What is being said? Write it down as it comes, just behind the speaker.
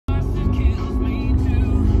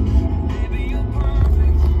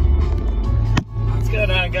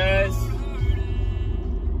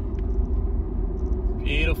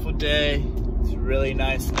really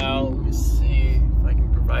nice out. Let me see if I can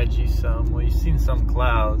provide you some. Well, you've seen some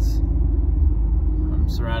clouds. I'm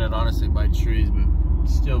surrounded honestly by trees, but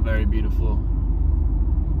still very beautiful.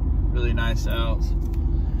 Really nice out.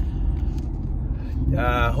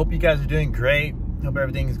 Hope you guys are doing great. Hope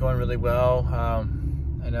everything's going really well.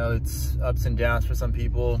 I know it's ups and downs for some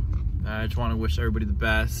people. I just want to wish everybody the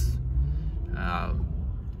best. I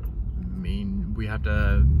mean, we have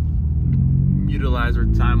to utilize our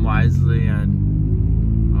time wisely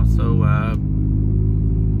and also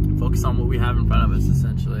focus on what we have in front of us,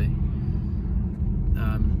 essentially.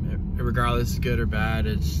 Regardless, good or bad,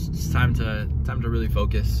 it's just time to really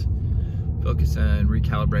focus and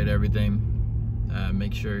recalibrate everything.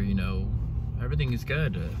 Make sure, you know, everything is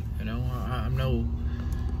good. You know,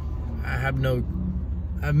 I have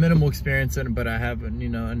minimal experience in it, but I have, you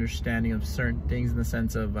know, understanding of certain things in the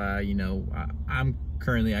sense of, you know, I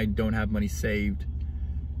don't have money saved,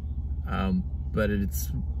 but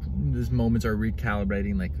these moments are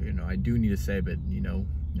recalibrating. Like, you know, I do need to save it. You know,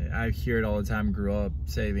 I hear it all the time. Grew up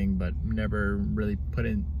saving, but never really put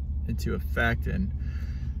it into effect.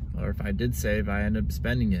 Or if I did save, I end up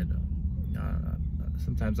spending it.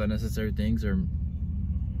 Sometimes unnecessary things, or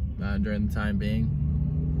during the time being,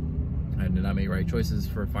 I did not make right choices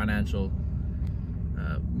for financial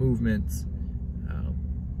movements,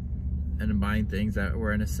 and buying things that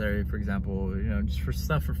were unnecessary. For example, you know, just for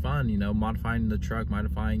stuff for fun, you know, modifying the truck,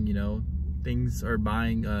 modifying, you know, things, or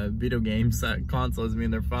buying video games, consoles. I mean,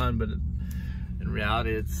 they're fun, but in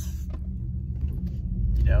reality, it's,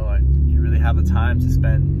 you know, you really have the time to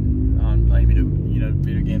spend on playing video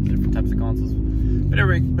games, different types of consoles.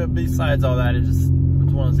 But besides all that, it's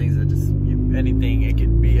one of those things that it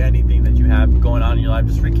could be anything that you have going on in your life.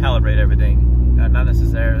 Just recalibrate everything, not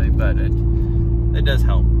necessarily, but it does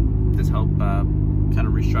help. It does help kind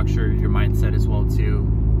of restructure your mindset as well too.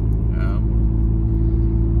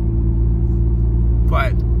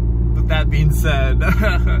 But with that being said,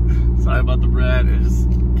 sorry about the bread. It just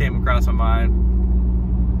came across my mind.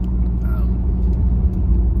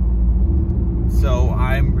 So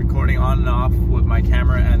I'm recording on and off with my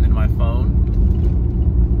camera and then my phone.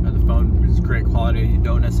 The phone is great quality. You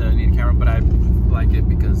don't necessarily need a camera, but I like it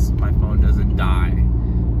because my phone doesn't die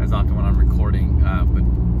as often when I'm recording. But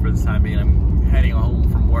for the time being, I'm heading home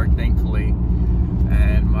from work, thankfully.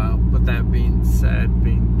 And with that being said,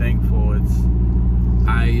 being thankful,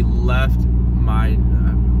 I left I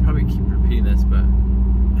probably keep repeating this, but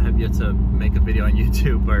I have yet to make a video on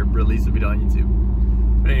YouTube or release a video on YouTube.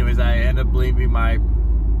 But anyways, I ended up leaving my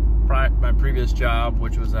previous job,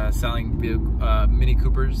 which was selling Mini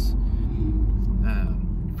Coopers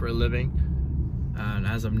for a living. And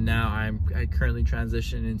as of now, I currently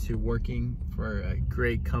transitioned into working for a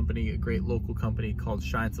great company, a great local company called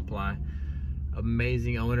Shine Supply.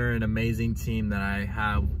 Amazing owner and amazing team that I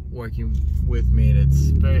have working with me, and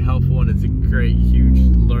it's very helpful, and it's a great, huge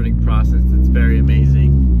learning process. It's very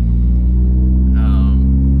amazing.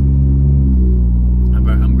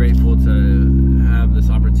 I'm grateful to have this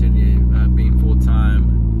opportunity, being full-time.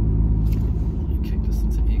 You kicked us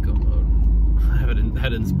into eco mode. I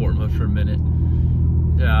had it in sport mode for a minute.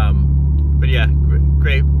 But yeah,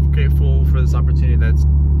 grateful for this opportunity. That's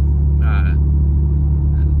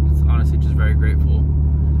it's honestly just very grateful.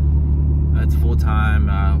 It's full-time.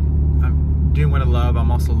 I'm doing what I love. I'm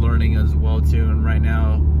also learning as well too, and right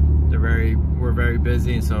now we're very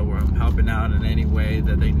busy, and so I'm helping out in any way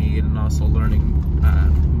that they need, and also learning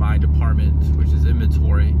my department, which is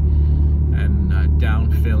inventory and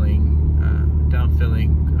downfilling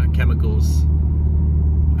chemicals,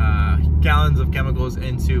 gallons of chemicals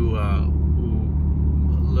into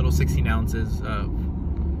little 16 ounces of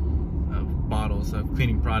bottles of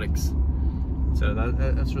cleaning products. So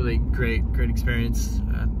that's really great experience.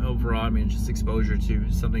 And overall, I mean, just exposure to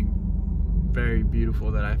something very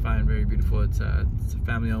beautiful that I find very beautiful. It's a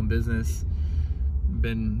family-owned business.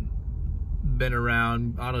 Been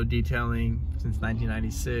around auto detailing since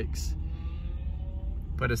 1996.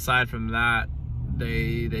 But aside from that,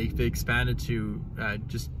 they expanded to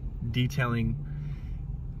just detailing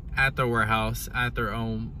at their warehouse, at their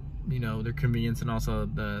own, you know, their convenience, and also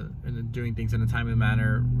doing things in a timely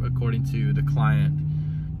manner according to the client.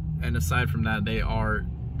 And aside from that, they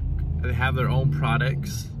have their own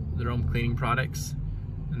products, their own cleaning products,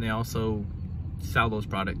 and they also sell those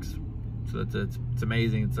products. So it's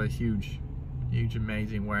amazing. It's a huge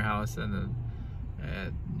amazing warehouse, and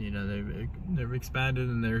you know, they've expanded,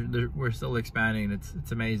 and we're still expanding.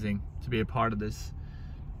 It's amazing to be a part of this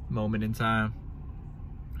moment in time,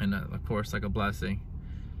 and of course, like a blessing.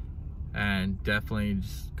 And definitely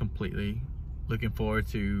just completely looking forward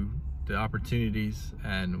to the opportunities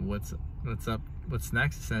and what's up what's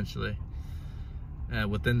next, essentially,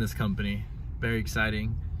 within this company. Very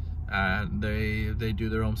exciting. They do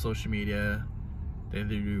their own social media. They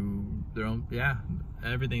do their own,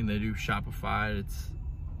 everything. They do Shopify. It's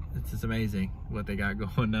just amazing what they got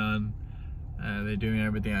going on. They're doing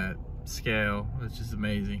everything at scale. It's just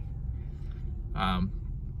amazing.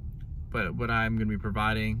 But what I'm going to be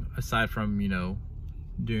providing, aside from, you know,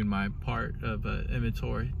 doing my part of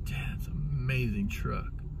inventory, damn, it's an amazing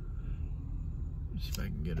truck. Let's see if I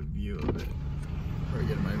can get a view of it. Before I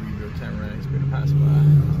get my review camera, it's going to pass by.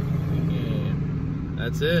 And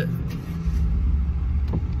that's it.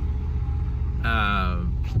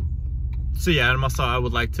 So yeah, and also I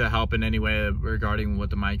would like to help in any way regarding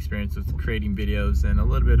what my experience with creating videos and a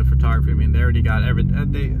little bit of photography. I mean, they already got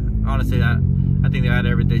everything. Honestly, I think they got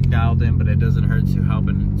everything dialed in, but it doesn't hurt to help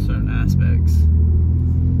in certain aspects.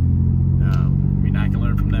 I mean, I can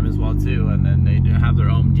learn from them as well too, and then they have their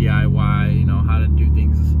own DIY, you know, how to do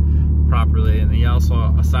things properly. And he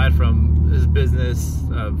also, aside from his business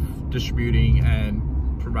of distributing and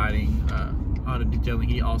providing auto detailing,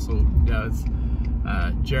 he also does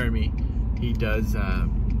Jeremy. He does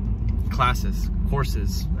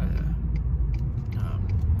courses.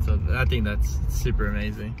 So I think that's super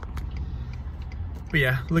amazing. But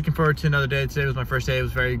yeah, looking forward to another day. Today was my first day. It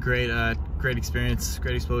was very great, great experience,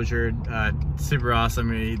 great exposure, super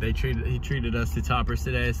awesome. He treated us to toppers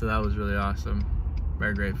today, so that was really awesome.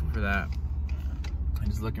 Very grateful for that. I'm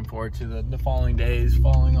just looking forward to the following days,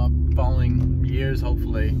 following years,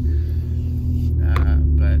 hopefully.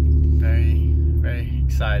 But very, very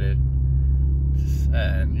excited.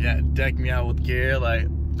 And yeah, deck me out with gear. Like,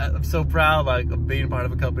 I'm so proud, like, of being part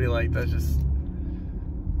of a company like that's just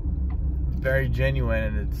very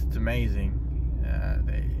genuine, and it's amazing.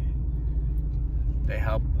 They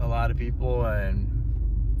help a lot of people, and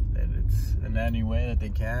it's in any way that they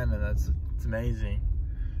can, and it's amazing.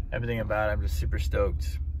 Everything about it, I'm just super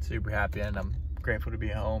stoked, super happy, and I'm grateful to be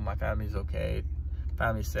home. My family's okay,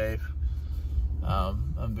 family's safe.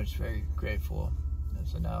 I'm just very grateful. And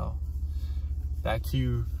so now, back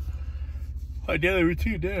to my daily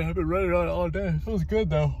routine. Day. I've been running on all day. It feels good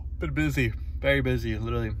though. Been busy, very busy.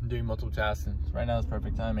 Literally doing multiple tasks. And right now is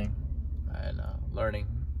perfect timing. And learning,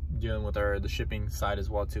 dealing with the shipping side as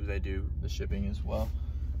well too. They do the shipping as well.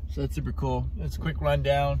 So that's super cool. It's a quick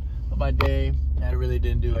rundown of my day. I really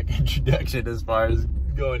didn't do like an introduction as far as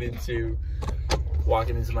going into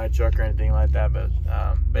walking into my truck or anything like that. But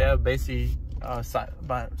yeah, basically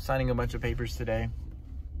signing a bunch of papers today.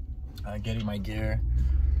 Getting my gear,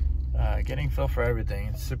 getting feel for everything.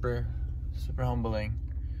 It's super humbling,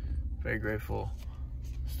 very grateful.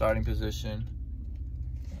 Starting position,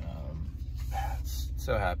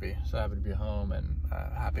 so happy to be home, and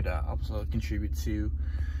happy to also contribute to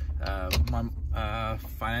my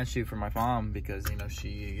financially for my mom, because you know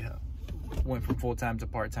she went from full-time to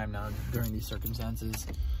part-time now during these circumstances.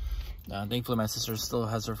 Thankfully my sister still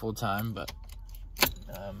has her full-time, but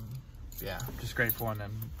yeah, just grateful, and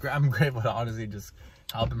I'm grateful to honestly just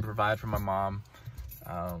help and provide for my mom.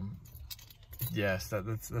 Yes,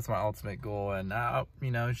 that's my ultimate goal. And now,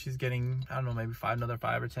 you know, she's getting, I don't know, maybe another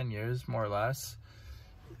 5 or 10 years, more or less,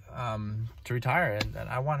 to retire, and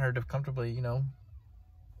I want her to comfortably, you know,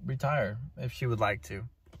 retire if she would like to.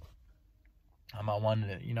 I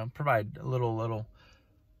wanted to, you know, provide a little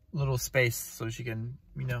space so she can,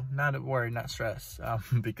 you know, not worry, not stress,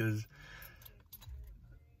 because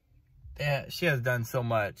yeah, she has done so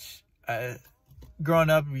much.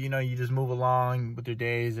 Growing up, you know, you just move along with your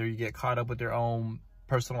days, or you get caught up with your own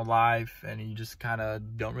personal life, and you just kind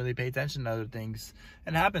of don't really pay attention to other things.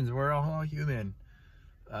 It happens. We're all human.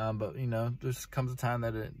 But, you know, there comes a time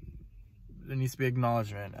that there needs to be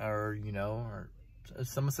acknowledgement, or, you know, or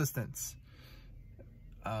some assistance.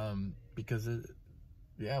 Because,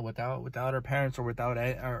 yeah, without our parents, or without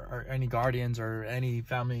or any guardians, or any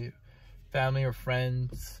family or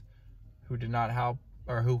friends who did not help,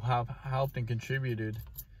 or who have helped and contributed,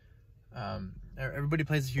 everybody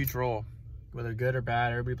plays a huge role, whether good or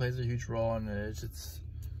bad. Everybody plays a huge role, and it's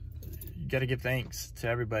you got to give thanks to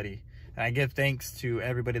everybody. And I give thanks to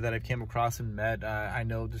everybody that I've came across and met. I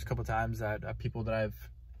know there's a couple times that people that I've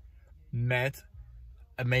met,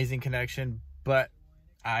 amazing connection, but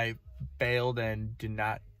I failed and did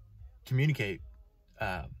not communicate.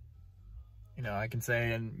 You know, I can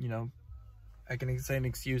say, and you know, I can say an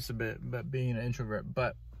excuse a bit about being an introvert,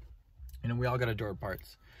 but you know, we all got to do our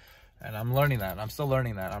parts, and I'm learning that. I'm still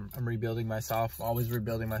learning that. I'm rebuilding myself, always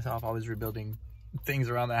rebuilding myself, always rebuilding things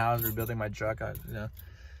around the house, rebuilding my truck. You know,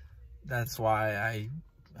 that's why I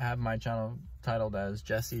have my channel titled as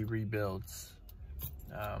Jesse Rebuilds.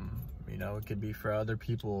 You know, it could be for other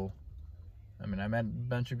people, I mean, I met a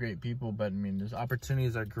bunch of great people, but I mean, there's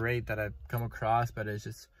opportunities are great that I've come across, but it's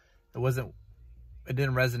just, it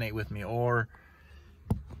didn't resonate with me, or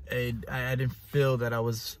I didn't feel that I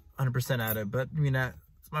was 100% at it. But I mean,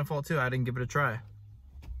 it's my fault too. I didn't give it a try.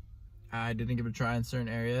 I didn't give it a try in certain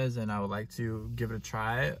areas, and I would like to give it a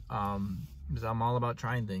try, because I'm all about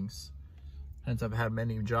trying things. Hence, I've had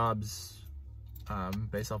many jobs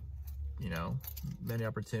based off, you know, many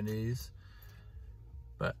opportunities.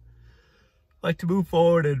 But I like to move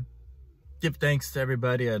forward and give thanks to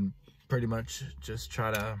everybody, and pretty much just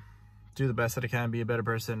try to do the best that I can, be a better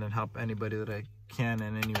person, and help anybody that I can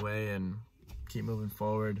in any way, and keep moving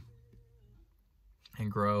forward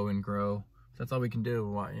and grow and grow. That's all we can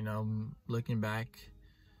do. You know, looking back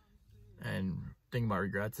and thinking about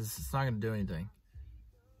regrets, it's not going to do anything.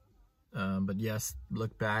 But yes,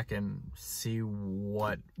 look back and see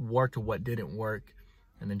what worked or what didn't work,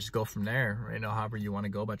 and then just go from there. You know, however you want to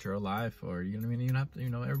go about your life, or you know what I mean. You don't have to, you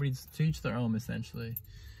know, everybody's to each their own essentially.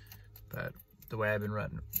 But the way I've been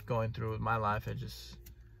going through with my life, I just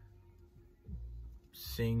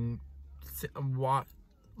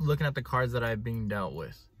looking at the cards that I've been dealt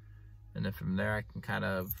with, and then from there I can kind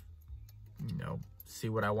of, you know, see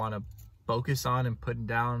what I want to focus on and put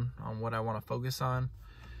down on what I want to focus on,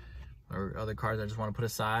 or other cards I just want to put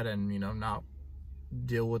aside and, you know, not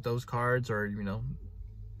deal with those cards, or, you know,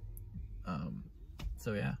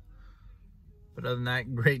 so yeah. But other than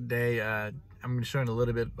that, great day. I'm going to show you a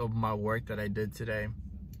little bit of my work that I did today.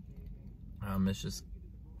 It's just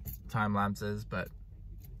time lapses, but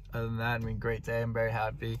other than that, I mean, great day. I'm very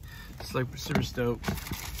happy. Just like super stoked.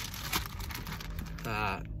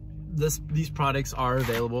 These products are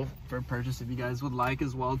available for purchase if you guys would like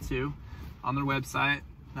as well too, on their website.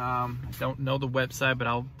 I don't know the website, but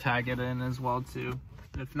I'll tag it in as well too.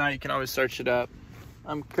 If not, you can always search it up.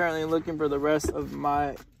 I'm currently looking for the rest of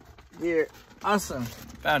my gear. Awesome,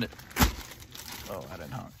 found it. Oh, I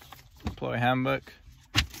didn't know. Employee handbook,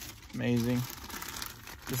 amazing.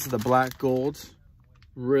 This is the black gold,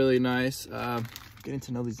 really nice. Getting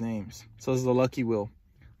to know these names. So this is the Lucky Wheel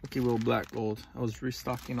black gold. I was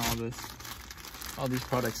restocking all these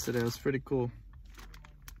products today. It was pretty cool.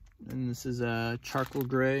 And this is charcoal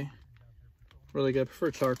gray, really good. I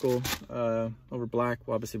prefer charcoal over black.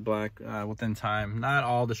 Well, obviously black within time. Not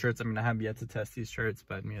all the shirts. I mean, I have yet to test these shirts,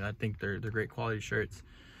 but I mean, I think they're great quality shirts,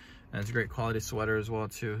 and it's a great quality sweater as well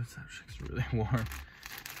too. It's really warm.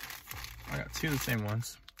 I got two of the same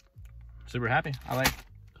ones. Super happy. I like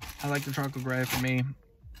the charcoal gray. For me,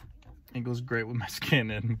 it goes great with my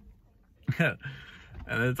skin, and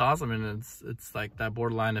and it's awesome. And it's like that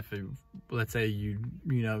borderline. If let's say you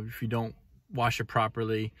know, if you don't wash it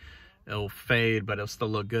properly, it'll fade, but it'll still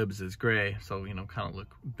look good because it's gray. So, you know, kind of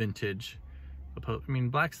look vintage. I mean,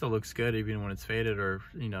 black still looks good even when it's faded, or,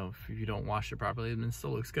 you know, if you don't wash it properly, then it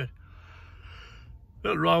still looks good.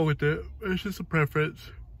 Nothing wrong with it. It's just a preference.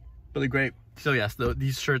 Really great. So yes,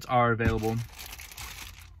 these shirts are available.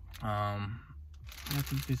 I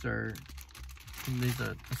think this is,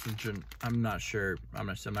 I'm not sure. I'm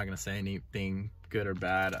not gonna say anything good or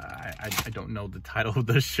bad. I don't know the title of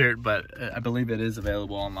this shirt, but I believe it is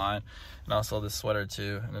available online. And also this sweater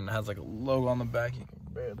too, and it has like a logo on the back. You can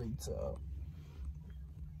barely tell.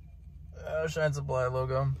 Shine Supply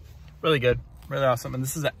logo. Really good, really awesome. And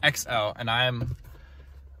this is an XL, and I'm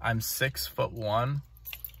 6'1".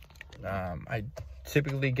 I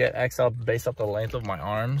typically get XL based off the length of my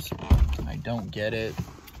arms. I don't get it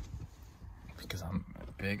because I'm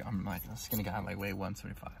big. I'm like a skinny guy. I like weigh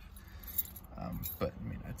 175. But I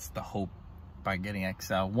mean, it's the hope by getting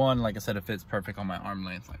XL. One, like I said, it fits perfect on my arm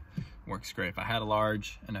length. Like, works great. If I had a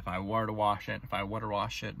large, and if I were to wash it,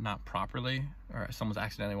 not properly, or someone's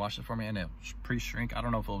accidentally washed it for me and it pre-shrink, I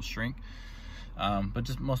don't know if it'll shrink. But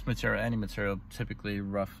just most material, any material, typically,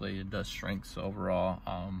 roughly, it does shrink. So overall,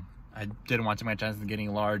 I didn't want to take my chances of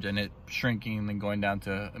getting large and it shrinking and then going down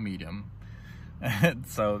to a medium.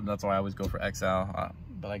 So that's why I always go for XL.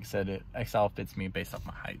 But like I said, XL fits me based off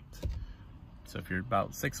my height. So if you're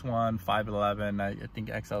about 6'1", 5'11", I think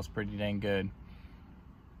XL is pretty dang good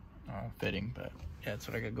fitting. But yeah, that's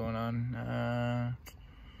what I got going on. I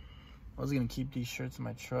was gonna keep these shirts in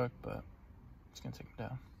my truck, but I'm just gonna take them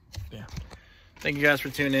down. Yeah. Thank you guys for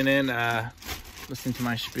tuning in, listening to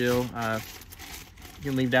my spiel. You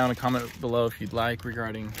can leave down a comment below if you'd like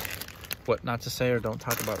regarding what not to say or don't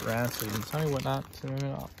talk about rants. Or you can tell me what not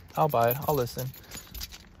to. I'll buy it. I'll listen.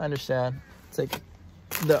 I understand. Take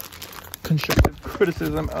the constructive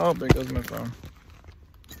criticism. Oh, there goes my phone.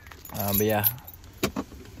 But yeah,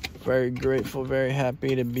 very grateful, very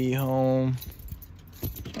happy to be home.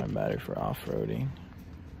 My battery for off-roading.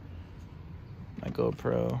 My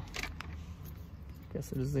GoPro.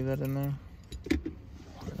 Guess I'll just leave that in there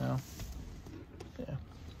for now. Yeah,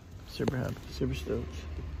 super happy, super stoked.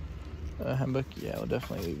 Handbook, yeah, we'll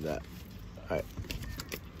definitely leave that. Alright.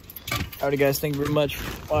 Alrighty guys, thank you very much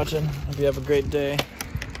for watching. Hope you have a great day.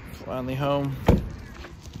 Finally home. Keep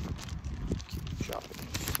chopping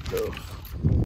stuff.